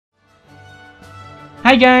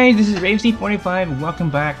Hi guys, this is RaveC45 and welcome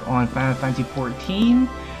back on Final Fantasy XIV,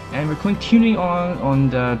 and we're continuing on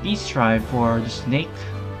the Beast Tribe for the Snake,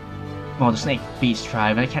 the Snake Beast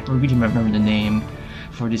Tribe. I can't really remember the name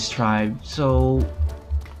for this tribe. So,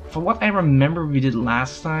 for what I remember we did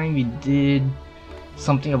last time, we did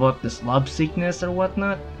something about this love sickness or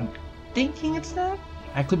whatnot. I'm thinking it's that?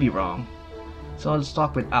 I could be wrong. So let's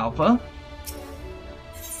talk with Alpha.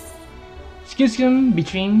 Schism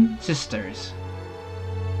between sisters.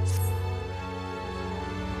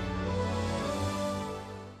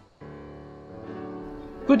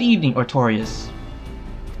 Good evening, Artorias.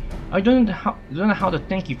 I don't know how to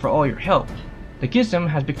thank you for all your help. The Schism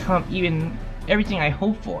has become everything I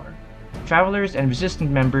hoped for. Travelers and resistant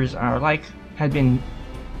members alike had been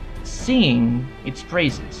singing its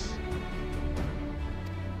praises.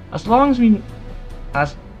 As long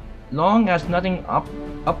as nothing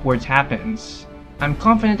upwards happens, I'm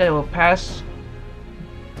confident that it will pass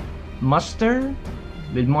muster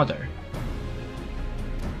with Mother.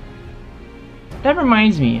 That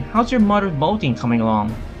reminds me, how's your mother's bolting coming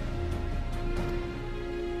along?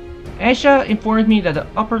 Asha informed me that the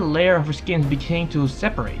upper layer of her skin is beginning to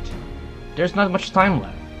separate. There's not much time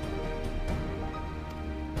left.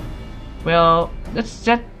 Well,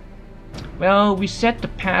 we set to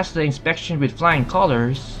pass the inspection with flying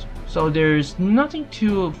colors, so there's nothing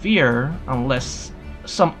to fear unless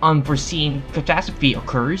some unforeseen catastrophe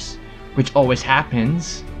occurs, which always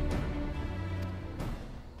happens.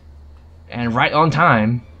 And right on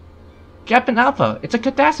time. Captain Alpha, it's a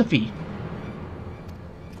catastrophe.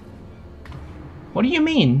 What do you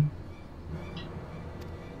mean?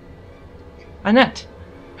 Annette,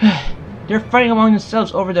 they're fighting among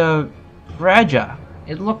themselves over the Raja.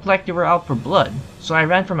 It looked like they were out for blood, so I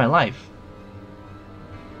ran for my life.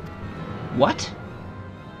 What?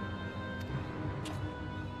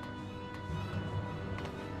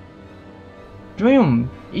 Dream,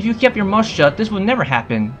 if you kept your mouth shut, this would never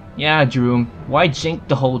happen. Yeah, Drew, why jinx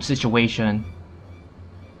the whole situation?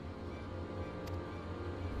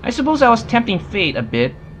 I suppose I was tempting fate a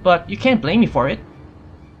bit, but you can't blame me for it.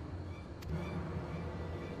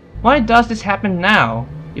 Why does this happen now?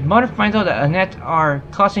 If Mother finds out that Annette are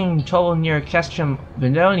causing trouble near Castrum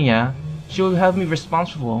Vidalia, she will have me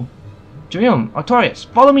responsible. Drew, Artorias,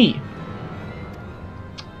 follow me!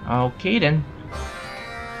 Okay then.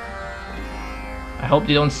 I hope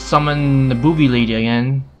they don't summon the booby lady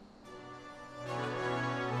again.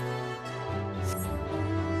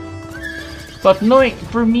 But knowing,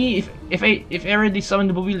 for me, if ever they summon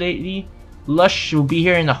the booby lady, Lush will be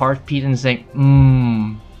here in a heartbeat and saying,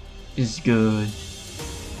 this is good.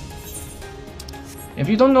 If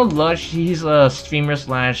you don't know Lush, he's a streamer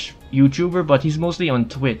slash YouTuber, but he's mostly on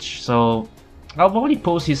Twitch, so I'll probably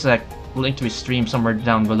post his link to his stream somewhere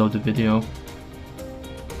down below the video.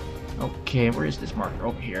 Okay, where is this marker?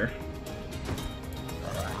 Over here.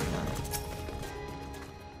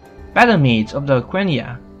 Battle Maids of the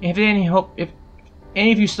Qalyana. If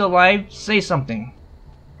any of you still alive, say something.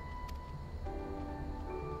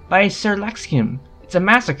 By Sir Laxkim, it's a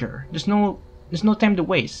massacre. There's no time to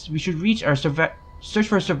waste. We should reach our search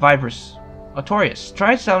for survivors. Artorias,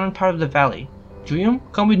 try the southern part of the valley. Julium,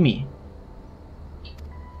 come with me.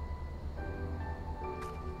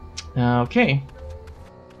 Okay.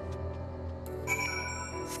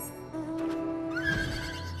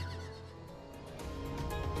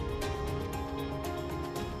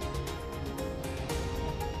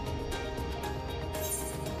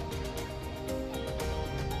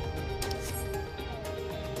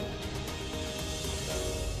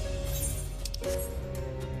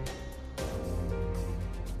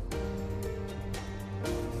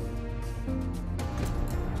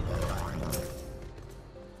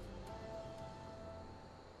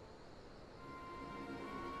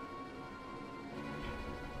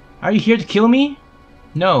 Are you here to kill me?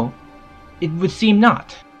 No, it would seem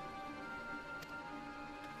not.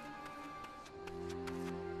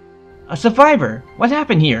 A survivor! What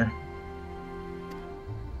happened here?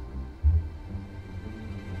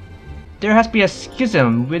 There has been a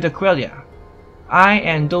schism with the Qalyana. I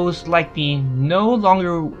and those like me no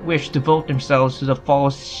longer wish to devote themselves to the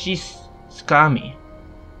false Sri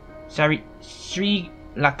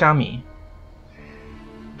Lakami.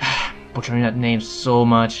 Butchering that name so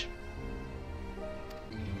much.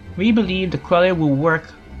 We believe the Qalyana will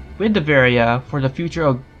work with the Varia for the future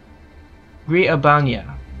of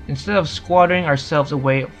Qalyana, instead of squandering ourselves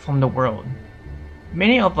away from the world.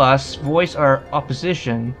 Many of us voiced our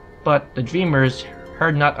opposition, but the Dreamers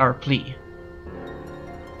heard not our plea.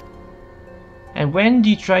 And when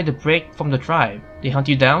you try to break from the tribe, they hunt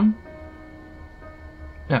you down?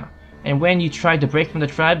 No. And when you try to break from the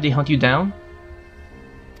tribe, they hunt you down?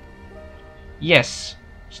 Yes.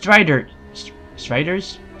 Striders.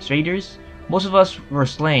 Most of us were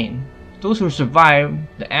slain. Those who survived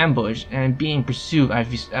the ambush and being pursued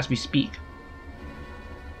as we speak.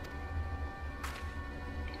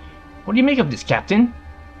 What do you make of this, Captain?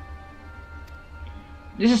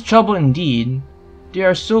 This is trouble indeed. There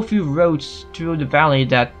are so few roads through the valley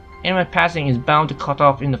that anyone passing is bound to cut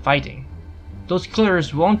off in the fighting. Those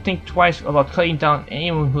killers won't think twice about cutting down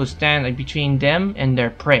anyone who stands between them and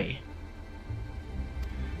their prey.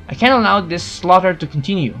 I can't allow this slaughter to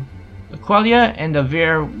continue. The Qalyana and the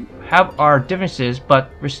Ver have our differences,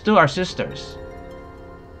 but we're still our sisters.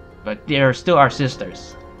 But they're still our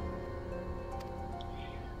sisters.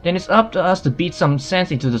 Then it's up to us to beat some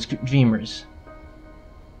sense into the dreamers.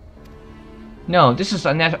 No, this is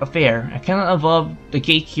a net affair. I cannot involve the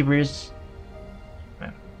gatekeepers.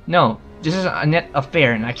 No, this is a net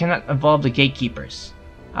affair and I cannot involve the gatekeepers.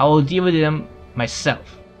 I will deal with them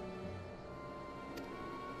myself.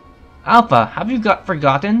 Alpha, have you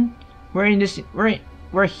forgotten? We're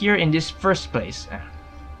here in this first place.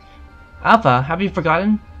 Alpha, have you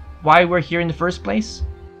forgotten why we're here in the first place?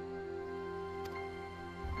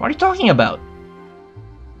 What are you talking about?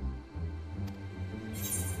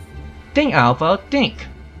 Think, Alpha, think.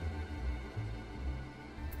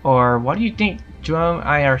 Or what do you think Joe and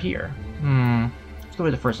I are here? Let's go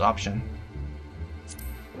with the first option.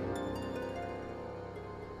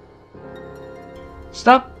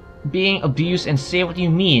 Stop being abused and say what you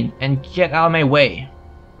mean and get out of my way.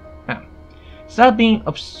 Stop being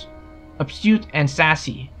obtuse and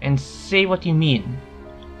sassy and say what you mean.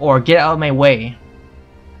 Or get out of my way.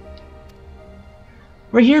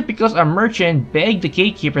 We're here because our merchant begged the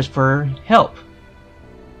gatekeepers for help.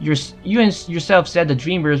 You yourself said the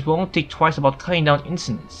dreamers won't think twice about cutting down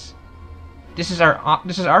incidents. This is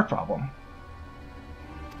our problem.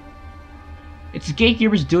 It's the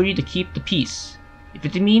gatekeepers' duty to keep the peace. If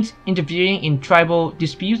it means interfering in tribal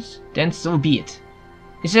disputes, then so be it.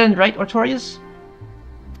 Isn't that right, Artorias?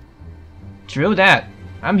 True that.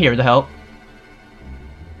 I'm here to help.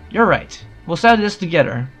 You're right. We'll settle this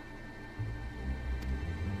together.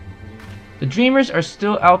 The dreamers are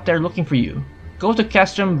still out there looking for you. Go to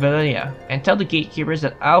Castrum Velia and tell the gatekeepers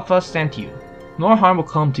that Alpha sent you. No harm will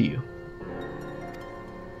come to you.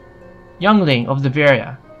 Youngling of the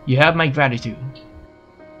Veria, you have my gratitude.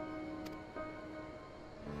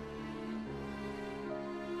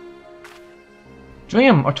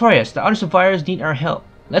 Dream, Artorias, the other survivors need our help.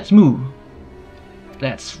 Let's move.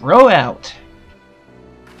 Let's row out.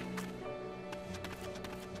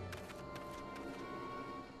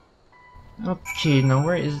 Okay, now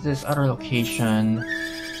where is this other location?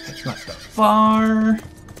 It's not that far.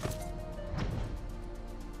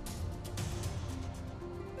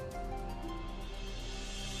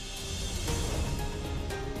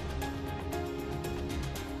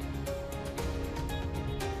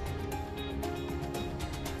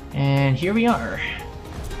 And here we are.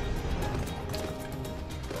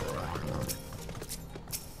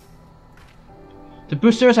 The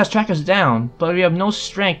boosters has tracked us down, but we have no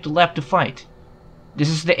strength left to fight. This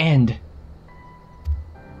is the end.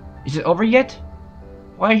 Is it over yet?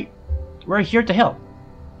 Why? We're here to help.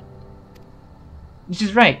 This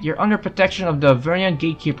is right, you're under protection of the Vernian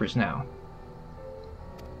gatekeepers now.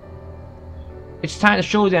 It's time to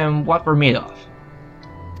show them what we're made of.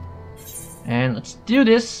 And let's do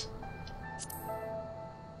this.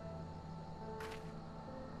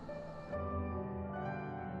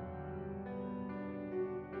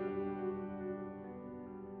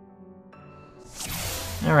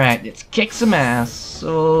 Alright, let's kick some ass.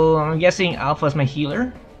 So I'm guessing Alpha is my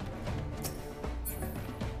healer.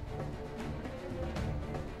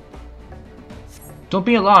 Don't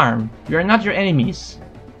be alarmed, we are not your enemies.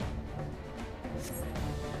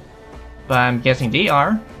 But I'm guessing they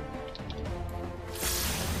are.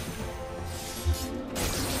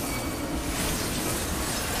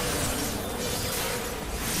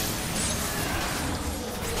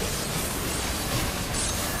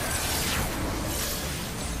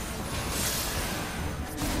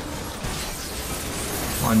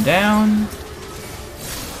 One down.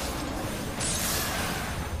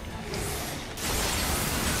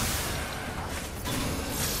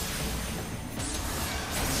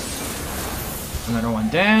 Another one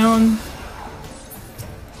down.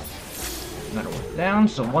 Another one down.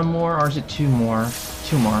 So one more, or is it two more?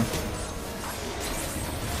 Two more.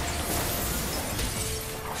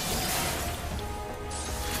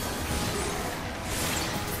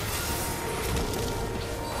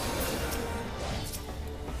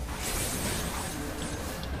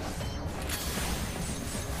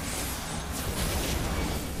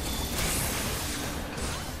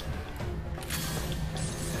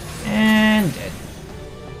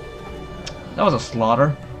 That was a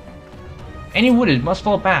slaughter. Any wounded must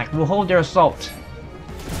fall back. We'll hold their assault.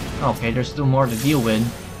 Okay, there's still more to deal with.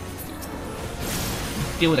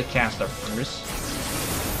 Deal with the caster first.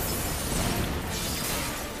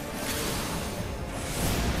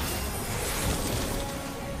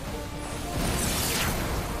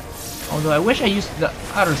 Although I wish I used the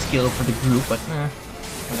other skill for the group, but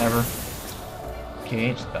whatever.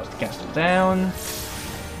 Okay, just bounce the castle down.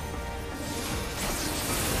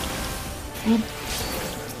 Oop.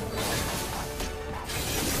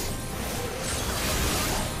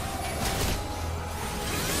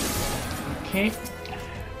 Okay.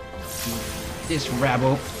 This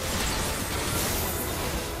rabble.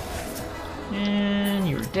 And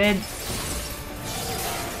you're dead.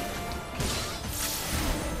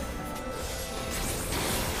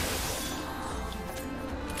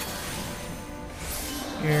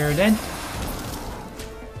 You're dead.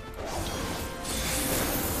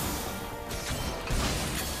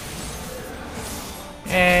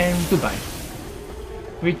 And goodbye.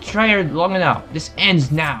 We tried long enough. This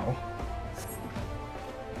ends now.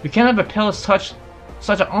 We cannot repel such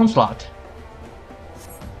an onslaught.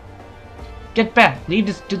 Get back. Leave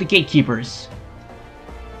this to the gatekeepers.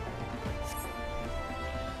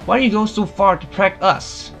 Why do you go so far to protect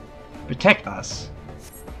us? Protect us.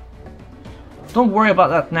 Don't worry about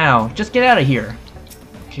that now. Just get out of here.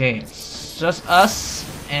 Okay, it's just us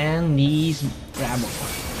and these rabble.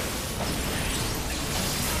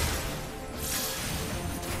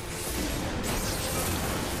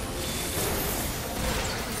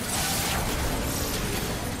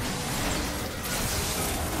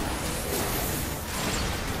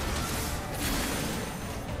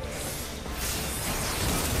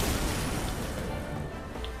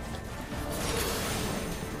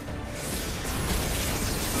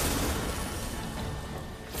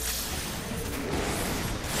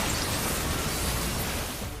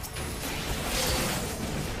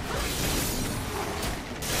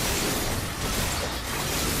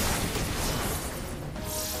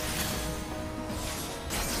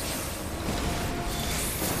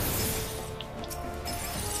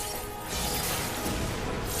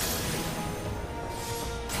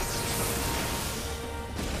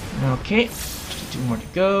 Okay, just 2 more to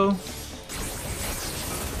go.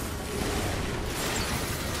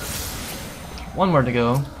 1 more to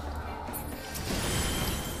go.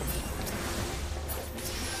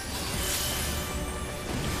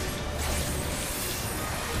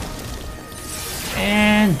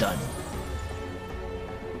 And done.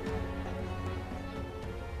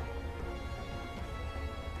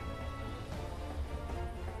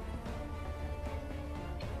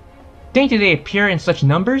 Think that they appear in such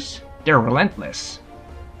numbers? They're relentless.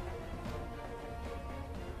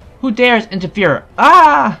 Who dares interfere?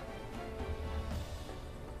 Ah!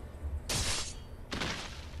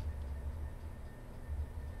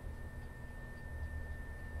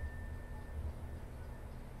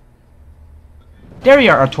 There you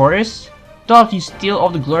are, Artorias. Thought you steal all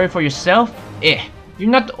the glory for yourself? Eh, you're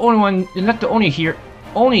not the only one. You're not the only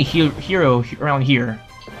hero around here.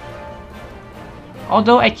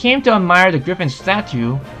 Although I came to admire the griffin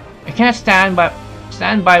statue, I cannot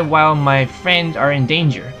stand by while my friends are in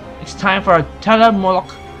danger. It's time for Tala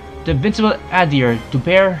Moloch, the invincible Adir, to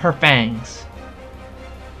bear her fangs.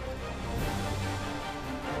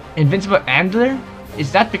 Invincible Adler?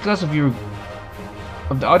 Is that because of the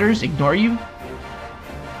others ignore you?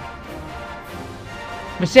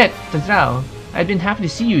 Maset, Tazal, I've been happy to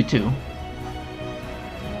see you too.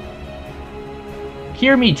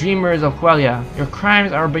 Hear me, dreamers of Qalyana. Your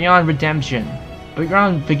crimes are beyond redemption,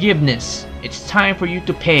 beyond forgiveness. It's time for you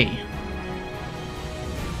to pay.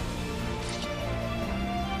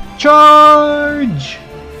 Charge!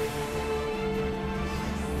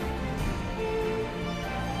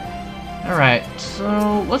 Alright,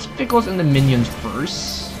 so let's pick us in the minions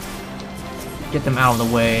first. Get them out of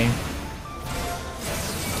the way.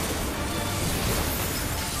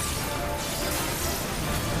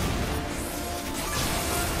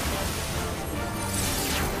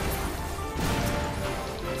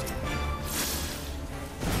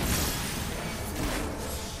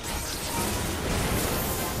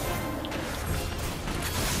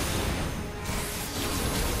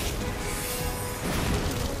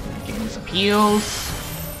 Heals.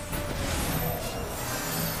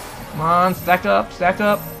 Come on, stack up, stack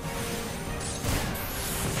up.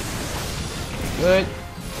 Good.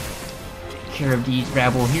 Take care of these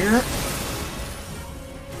rabble here.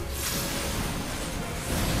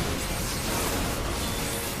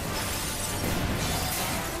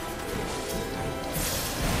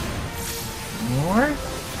 More.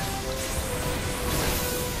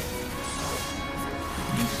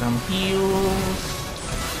 heals.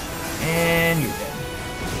 And you're dead.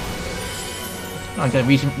 Oh, I got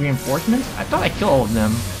recent reinforcements? I thought I killed all of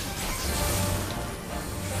them.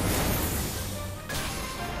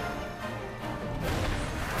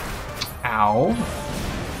 Ow.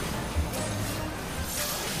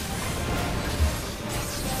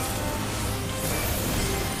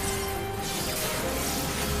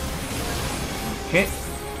 Okay.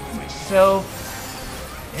 Myself.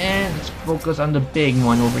 And let's focus on the big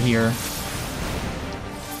one over here. Oops,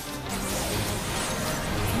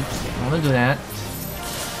 I don't want to do that.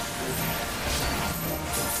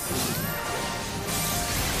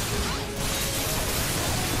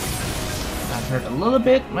 That hurt a little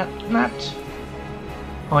bit, but not.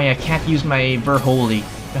 Oh yeah, I can't use my Verholy.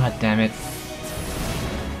 God damn it.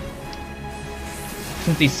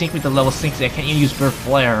 Since they sync with the level 60, I can't even use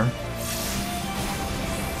Verflare.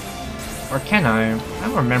 Or can I? I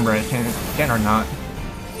don't remember if I can or not.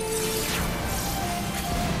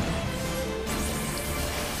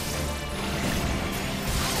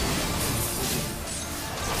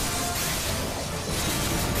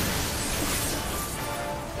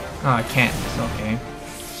 Oh, I can't. It's okay.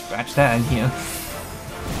 Scratch that idea.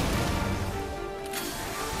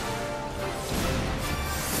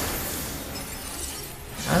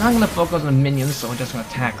 I'm not gonna focus on minions, so I'm just gonna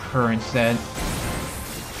attack her instead.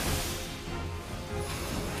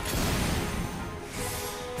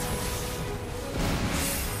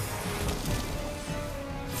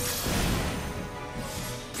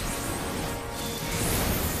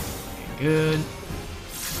 Good.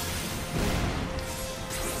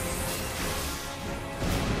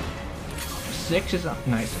 Six is up.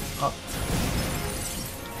 Nice. Up.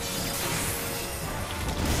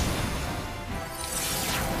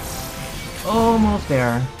 Almost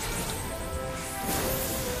there.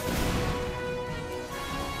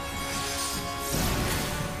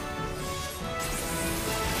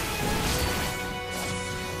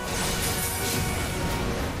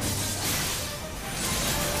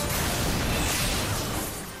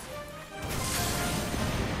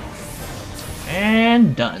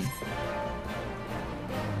 And done.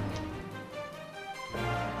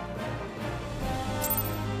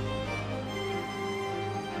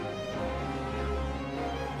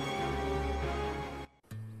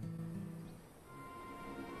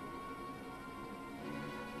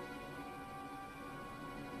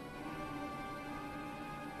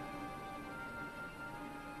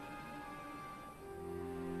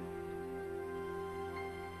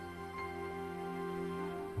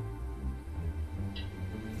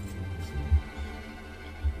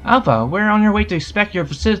 Alpha, we're on our way to inspect your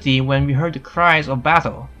facility when we heard the cries of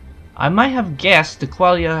battle. I might have guessed the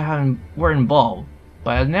Qalyana were involved,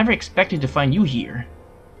 but I never expected to find you here.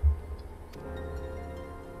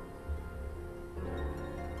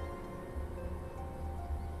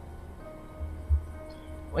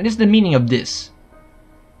 What is the meaning of this?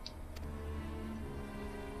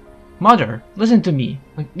 Mother, listen to me.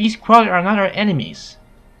 These Qalyana are not our enemies.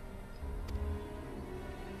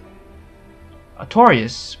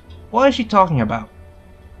 Artorias, what is she talking about?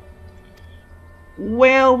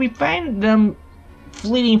 Well, we find them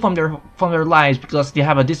fleeing from their lives because they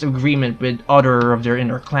have a disagreement with other of their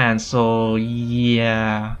inner clans, so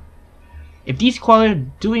yeah. If these Qalyana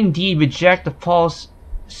do indeed reject the false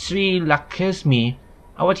Sri Lakshmi,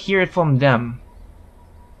 I would hear it from them.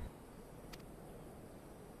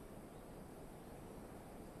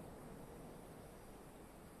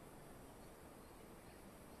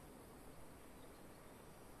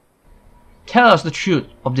 Tell us the truth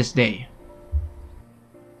of this day.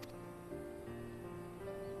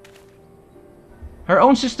 Her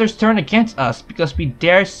own sisters turn against us because we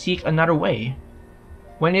dare seek another way,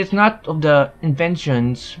 when it's not of the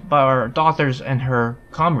inventions by our daughters and her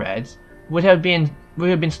comrades, we have been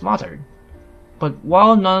slaughtered. But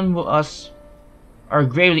while none of us are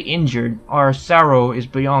gravely injured, our sorrow is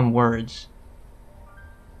beyond words.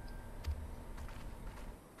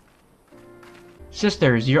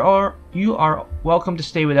 Sisters, you are welcome to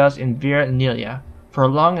stay with us in Vira Anilia for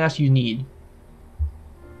as long as you need.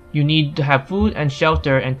 You need to have food and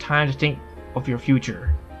shelter and time to think of your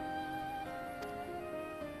future.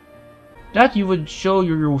 That you would show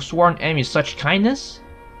your sworn enemies such kindness?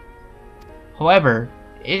 However,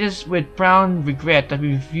 it is with profound regret that we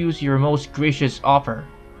refuse your most gracious offer.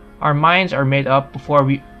 Our minds are made up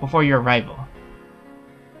before your arrival.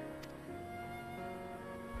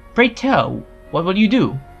 Pray tell, what will you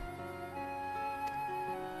do?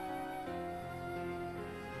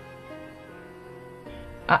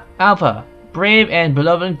 Alpha, brave and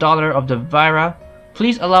beloved daughter of the Vira,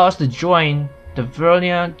 please allow us to join the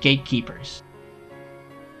Verlian Gatekeepers.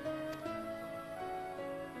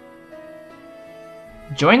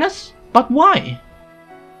 Join us? But why?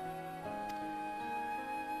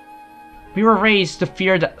 We were raised to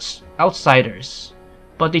fear the outsiders,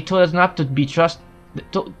 but they told us not to be trusted.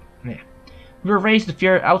 We were raised to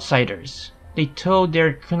fear outsiders. They told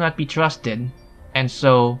they could not be trusted, and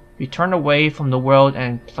so we turned away from the world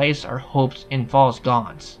and placed our hopes in false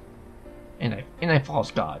gods. In a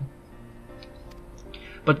false god.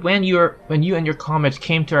 But when you and your comrades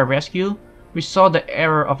came to our rescue, we saw the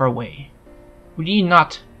error of our way. We need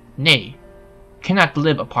not, nay, cannot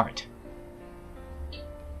live apart.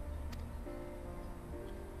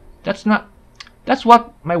 That's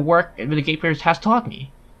what my work with the Gatekeepers has taught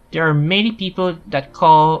me. There are many people that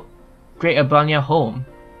call Great Albania home.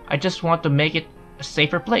 I just want to make it a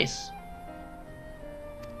safer place.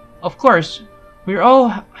 Of course, we all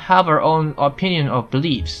have our own opinions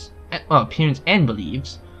and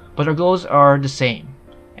beliefs, but our goals are the same,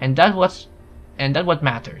 and that's what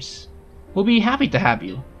matters. We'll be happy to have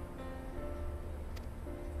you.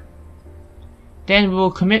 Then we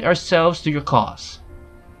will commit ourselves to your cause.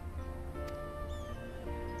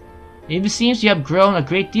 It seems you have grown a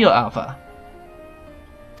great deal, Alpha.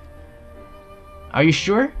 Are you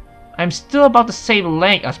sure? I'm still about the same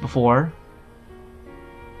length as before.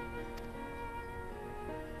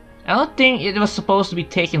 I don't think it was supposed to be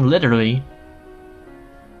taken literally.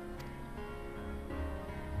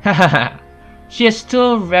 Hahaha. She is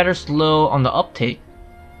still rather slow on the uptake.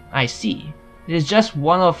 I see. It is just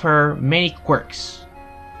one of her many quirks,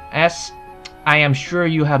 as I am sure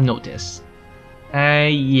you have noticed.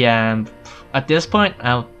 Yeah. At this point,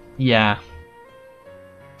 yeah.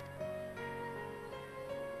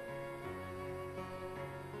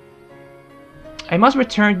 I must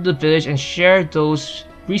return to the village and share those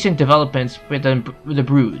recent developments with the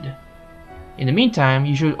brood. In the meantime,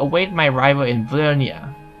 you should await my arrival in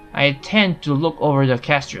Villarnia. I intend to look over the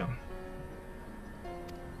castrum.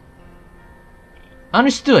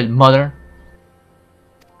 Understood, Mother.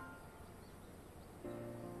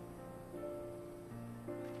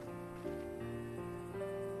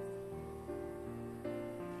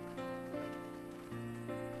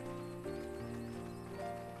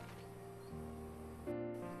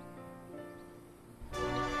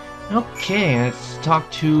 Okay, let's talk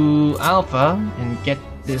to Alpha and get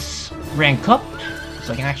this rank up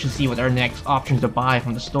so I can actually see what our next options to buy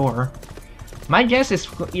from the store. My guess is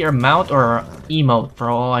either mount or emote for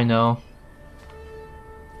all I know.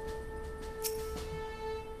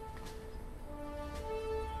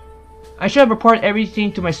 I should report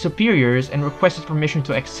everything to my superiors and requested permission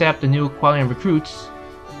to accept the new Qalyana recruits.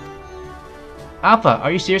 Alpha,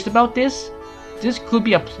 are you serious about this? This could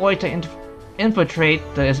be a ploy to infiltrate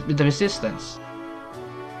the resistance.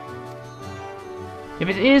 If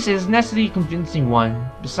it is necessarily a convincing one.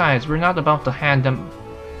 Besides, we're not about to hand them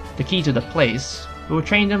the key to the place. We will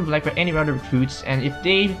train them like any other recruits, and if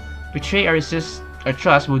they betray or resist our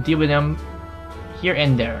trust, we'll deal with them here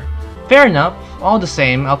and there. Fair enough. All the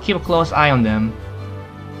same, I'll keep a close eye on them.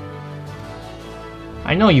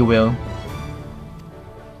 I know you will.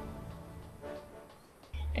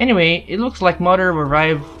 Anyway, it looks like Mother will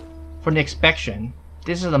arrive for the inspection.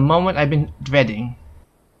 This is the moment I've been dreading.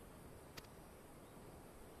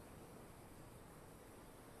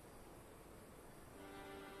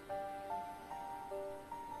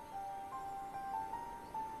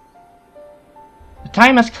 The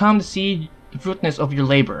time has come to see the fruitfulness of your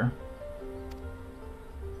labor.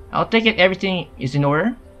 I'll take it everything is in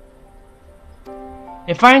order.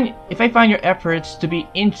 If I find your efforts to be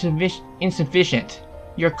insufficient,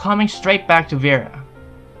 you're coming straight back to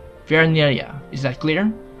Villarnia. Is that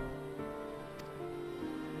clear?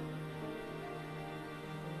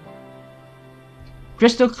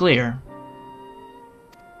 Crystal clear.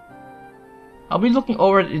 I'll be looking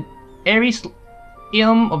over every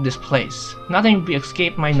ilm of this place. Nothing will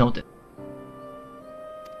escape my notice.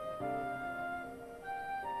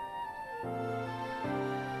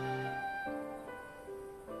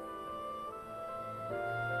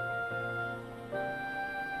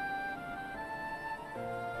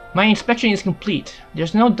 My inspection is complete.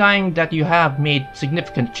 There's no denying that you have made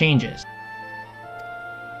significant changes.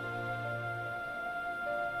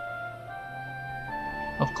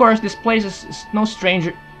 Of course, this place is no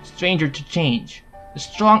stranger to change.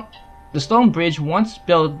 The stone bridge once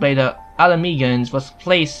built by the Alamegans was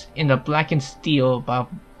placed in the blackened steel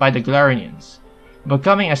by the Galarians,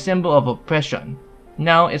 becoming a symbol of oppression.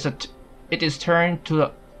 Now it is turned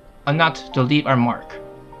to a nut to leave our mark.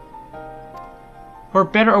 For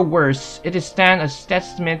better or worse, it stands as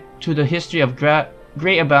testament to the history of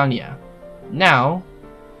Great Albania. Now,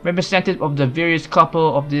 representative of the various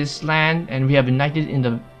couple of this land, and we have united in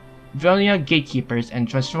Velia gatekeepers and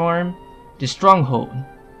transform the stronghold.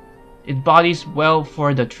 It bodies well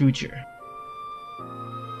for the future.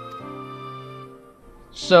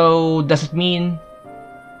 So does it mean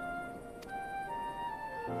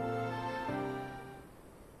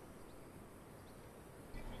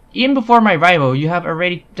even before my arrival, you have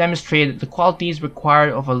already demonstrated the qualities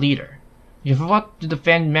required of a leader. You have fought to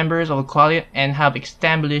defend members of Qalyana and have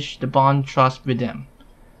established the bond trust with them,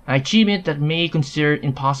 an achievement that may be considered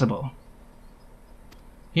impossible.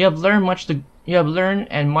 You have learned much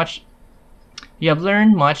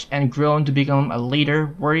and grown to become a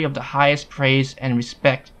leader worthy of the highest praise and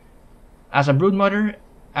respect. As a broodmother,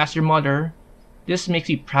 as your mother, this makes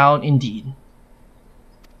me proud indeed.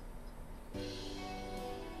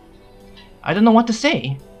 I don't know what to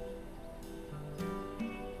say.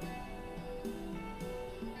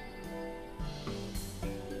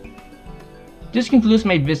 This concludes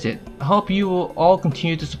my visit. I hope you will all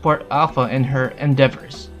continue to support Alpha in her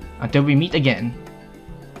endeavors. Until we meet again.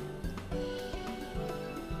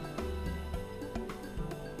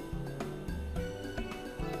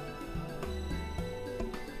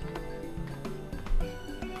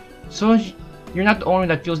 So, you're not the only one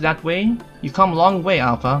that feels that way? You come a long way,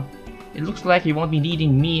 Alpha. It looks like you won't be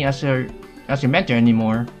needing me as your mentor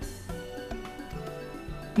anymore.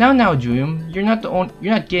 Now, Julium, you're not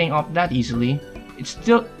getting off that easily.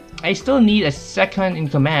 I still need a second in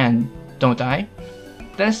command, don't I?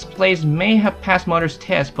 This place may have passed Mother's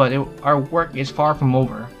test, but our work is far from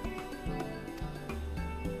over.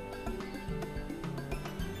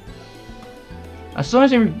 As soon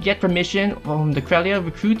as we get permission from the Qalyana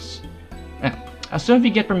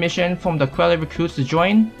recruits to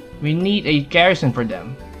join, we need a garrison for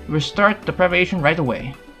them. We'll start the preparation right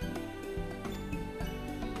away.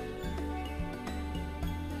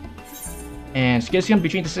 And Schism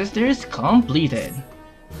between the sisters completed.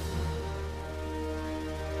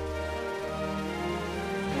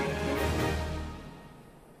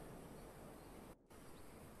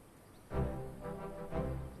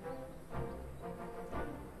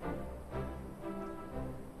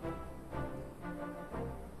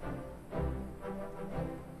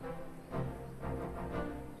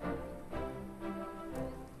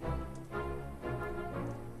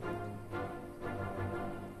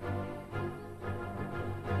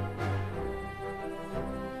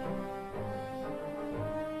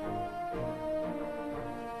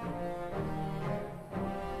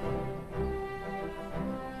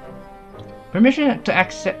 Permission to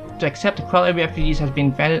accept the Qalyana refugees has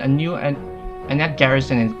been granted. A new Ananta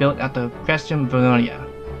garrison is built at the Crescent Valonia.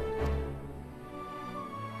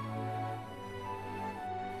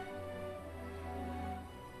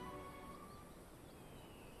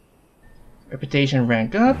 Reputation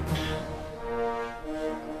rank up.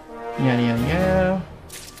 Yada yada yada.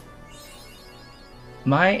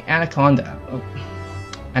 My Anaconda. Oh.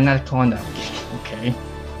 Anaconda. Okay.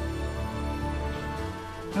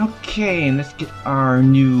 Okay, let's get our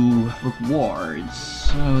new rewards.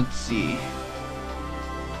 So let's see.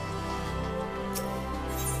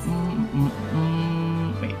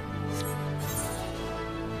 Wait.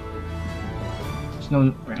 There's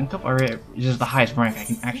no rank up already. This is the highest rank I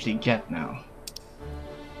can actually get now.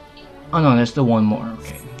 Oh no, there's still one more.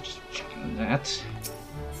 Okay, just checking that.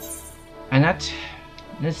 And that.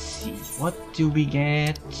 Let's see. What do we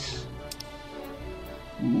get?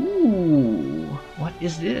 Ooh, what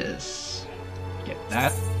is this? Get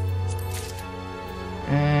that.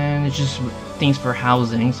 And it's just things for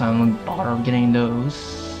housing, so I'm gonna bother getting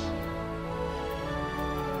those.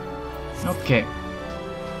 Okay.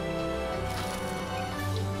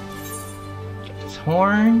 Get this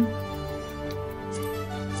horn.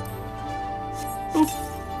 Boop.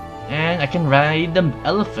 And I can ride the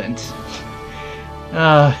elephant.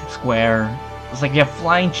 Square. It's like you have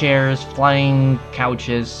flying chairs, flying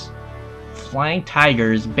couches, flying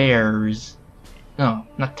tigers, bears. No,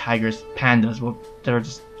 not tigers, pandas. Well, they're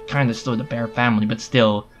just kind of still the bear family, but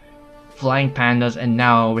still. Flying pandas, and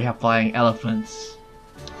now we have flying elephants.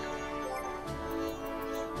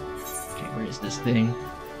 Okay, where is this thing?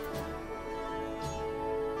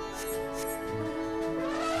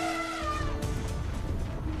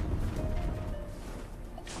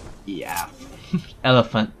 Yeah,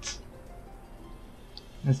 elephant.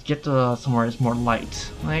 Let's get to somewhere that's more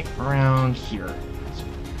light, like around here.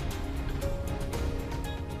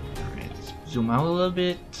 Alright, let's zoom out a little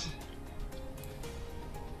bit.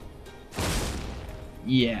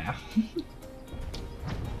 Yeah.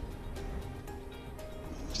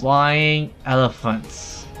 Flying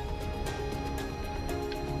elephants.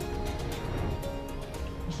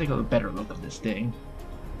 Let's take a better look at this thing.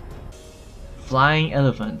 Flying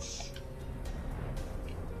elephants.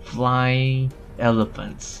 Flying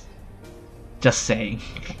elephants. Just saying.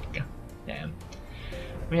 Damn.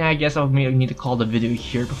 I mean, I guess I'll need to call the video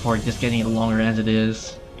here before just getting longer as it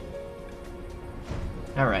is.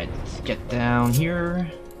 Alright, let's get down here.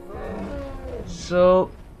 So,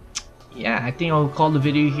 yeah, I think I'll call the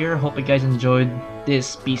video here. Hope you guys enjoyed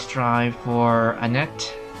this beast drive for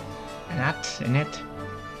Anat.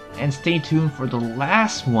 And stay tuned for the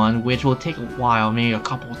last one, which will take a while, maybe a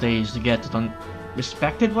couple of days to get to the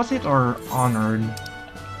respected, was it? Or honored?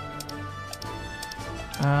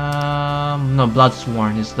 No,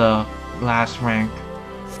 Bloodsworn is the last rank.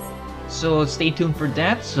 So stay tuned for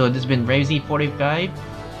that. So this has been Raven45.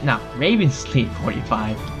 Ravensleep45.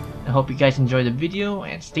 I hope you guys enjoyed the video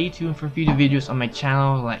and stay tuned for future videos on my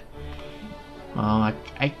channel. Like,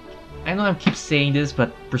 I know I keep saying this,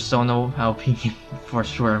 but Persona helping for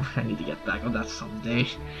sure. I need to get back on that someday.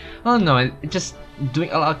 I don't know. It's just doing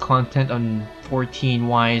a lot of content on 14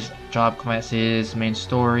 wise, job quests, main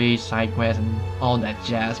story, side quests, and all that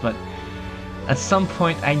jazz. But at some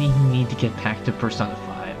point, I need to get back to Persona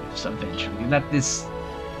 5. So eventually, that is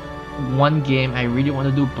one game I really want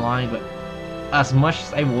to do blind, but as much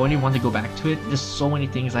as I really want to go back to it, there's so many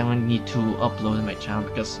things I need to upload in my channel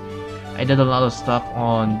because I did a lot of stuff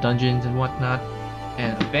on dungeons and whatnot,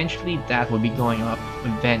 and eventually that will be going up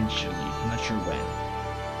eventually. I'm not sure when.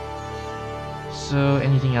 So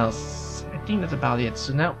anything else? I think that's about it.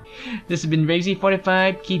 So now, this has been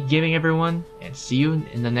Razy45. Keep gaming everyone, and see you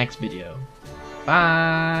in the next video.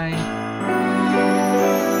 Bye!